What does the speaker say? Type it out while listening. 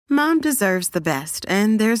Mom deserves the best,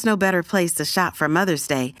 and there's no better place to shop for Mother's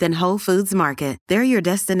Day than Whole Foods Market. They're your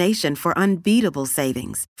destination for unbeatable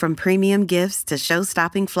savings, from premium gifts to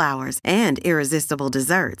show-stopping flowers and irresistible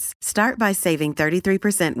desserts. Start by saving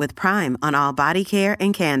 33% with Prime on all body care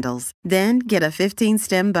and candles. Then get a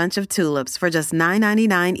 15-stem bunch of tulips for just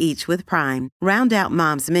 $9.99 each with Prime. Round out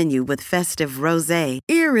Mom's menu with festive rosé,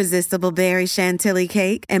 irresistible berry chantilly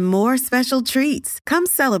cake, and more special treats. Come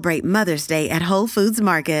celebrate Mother's Day at Whole Foods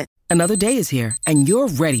Market. Another day is here, and you're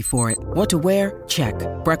ready for it. What to wear? Check.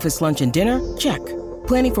 Breakfast, lunch, and dinner? Check.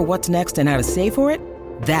 Planning for what's next and how to save for it?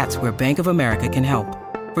 That's where Bank of America can help.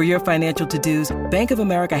 For your financial to-dos, Bank of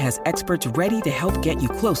America has experts ready to help get you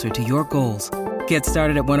closer to your goals. Get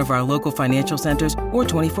started at one of our local financial centers or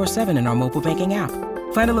 24/7 in our mobile banking app.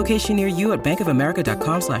 Find a location near you at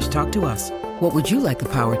bankofamerica.com/talktous. What would you like the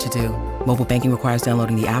power to do? Mobile banking requires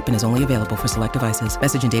downloading the app and is only available for select devices.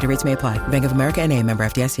 Message and data rates may apply. Bank of America N.A., member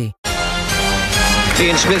FDIC.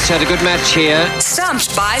 Ian Smith's had a good match here.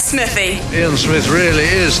 Stumped by Smithy. Ian Smith really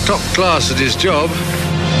is top class at his job.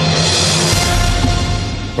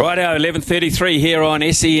 Righto, 11:33 here on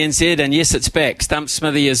SENZ, and yes, it's back. Stumped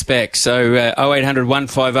Smithy is back. So 0800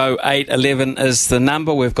 150 811 is the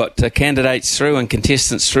number. We've got candidates through and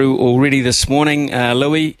contestants through already this morning.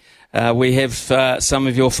 Louis, we have some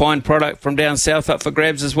of your fine product from down south up for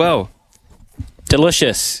grabs as well.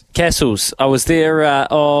 Delicious. Castles. I was there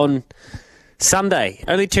on Sunday,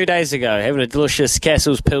 only 2 days ago, having a delicious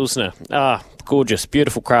Castles Pilsner. Gorgeous,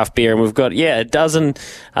 beautiful craft beer. And we've got, a dozen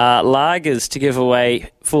lagers to give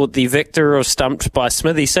away for the victor of Stumped by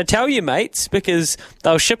Smithy. So tell your mates, because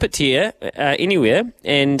they'll ship it to you anywhere,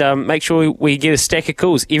 and make sure we get a stack of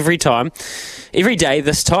calls every day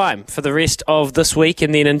this time for the rest of this week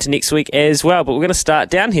and then into next week as well. But we're going to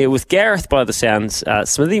start down here with Gareth by the sounds.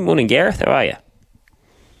 Smithy, morning Gareth, how are you?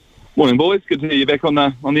 Morning boys, good to hear you back on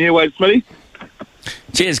the airwaves, Smithy.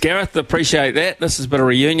 Cheers, Gareth. Appreciate that. This is a bit of a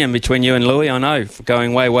reunion between you and Louis, I know, for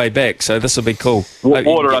going way, way back. So this will be cool.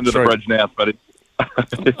 Water under the bridge now, Smitty.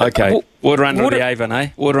 Okay, water under the Avon, eh?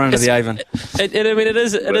 Water under the Avon. It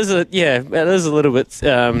is a little bit.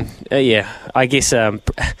 I guess.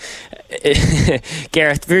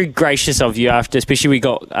 Gareth, very gracious of you. After, especially we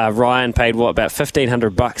got Ryan paid about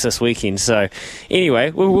 $1,500 this weekend. So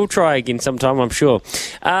anyway, we'll try again sometime, I'm sure.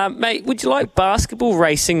 Mate, would you like basketball,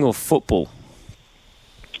 racing, or football?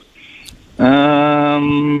 I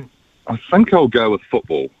think I'll go with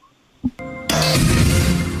football.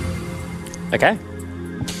 Okay.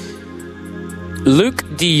 Luke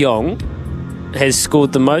de Jong has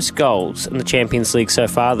scored the most goals in the Champions League so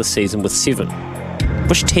far this season with 7.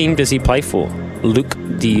 Which team does he play for? Luke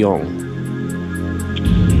de Jong.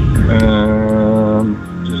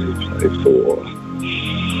 Does he play for?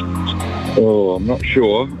 Oh, I'm not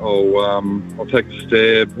sure. I'll take a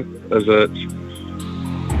stab. Is it?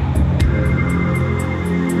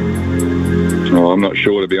 Oh, I'm not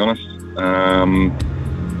sure, to be honest.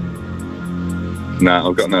 No,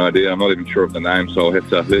 I've got no idea. I'm not even sure of the name, so I'll have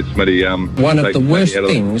to let Smitty... One of the worst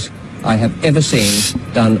things I have ever seen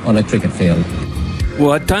done on a cricket field.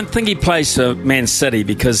 Well, I don't think he plays for Man City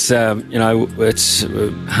because, it's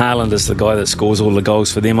Haaland is the guy that scores all the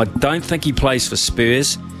goals for them. I don't think he plays for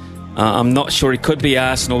Spurs. I'm not sure. He could be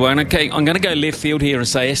Arsenal. But I'm going to go left field here and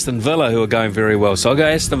say Aston Villa, who are going very well. So I'll go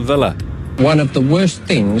Aston Villa. One of the worst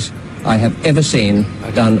things I have ever seen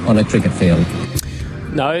done on a cricket field.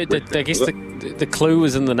 No, I guess the clue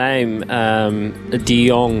was in the name. De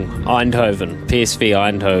Jong, Eindhoven, PSV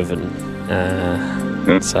Eindhoven.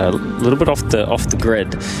 So a little bit off the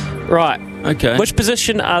grid. Right. Okay. Which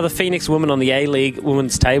position are the Phoenix women on the A-League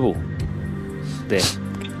women's table? There,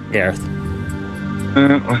 Gareth.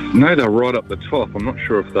 I know they're right up the top. I'm not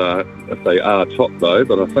sure if they are top though,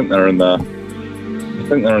 but I think they're in the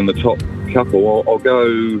top couple. I'll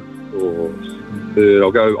go third.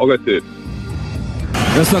 I'll go third.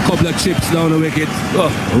 Just a couple of chips down the wicket,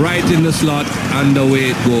 right in the slot, and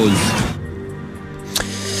away it goes.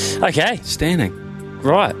 Okay, standing.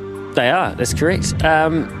 Right, they are. That's correct.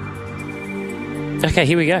 Okay,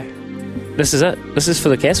 here we go. This is it. This is for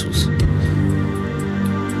the Castles.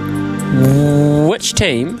 Which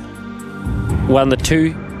team won the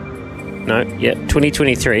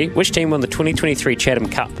 2023? Which team won the 2023 Chatham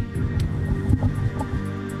Cup?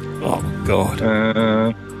 Oh God.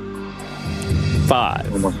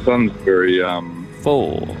 5. Well, my son's very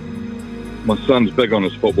 4. My son's big on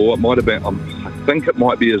his football. It might have been. I think it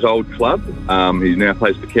might be his old club. He now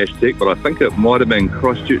plays for Cash Tech, but I think it might have been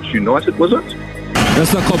Christchurch United. Was it?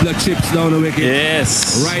 Just a couple of chips down the wicket.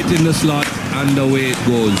 Yes. Right in the slot, and away it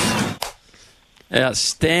goes.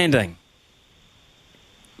 Outstanding.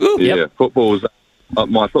 Ooh, yeah, football's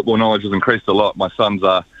my football knowledge has increased a lot. My son's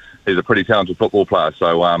he's a pretty talented football player,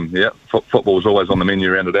 so football is always on the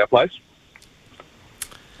menu around at our place.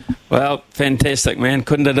 Well, fantastic, man.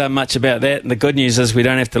 Couldn't have done much about that. And the good news is we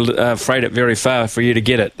don't have to freight it very far for you to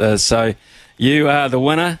get it. So you are the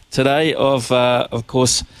winner today of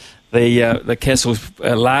course, the Castle's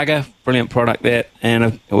lager. Brilliant product, that.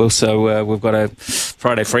 And also we've got a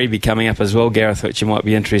Friday freebie coming up as well, Gareth, which you might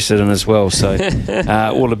be interested in as well. So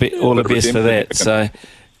all the best for that. So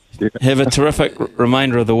have a terrific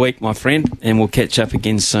remainder of the week, my friend, and we'll catch up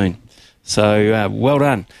again soon. So well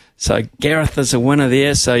done. So Gareth is a winner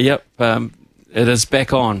there. So, yep, it is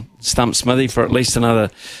back on Stumped Smithy for at least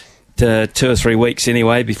another 2 or 3 weeks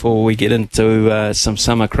anyway before we get into some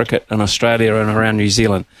summer cricket in Australia and around New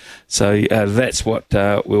Zealand. So that's what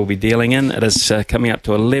we'll be dealing in. It is coming up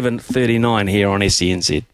to 11:39 here on SENZ.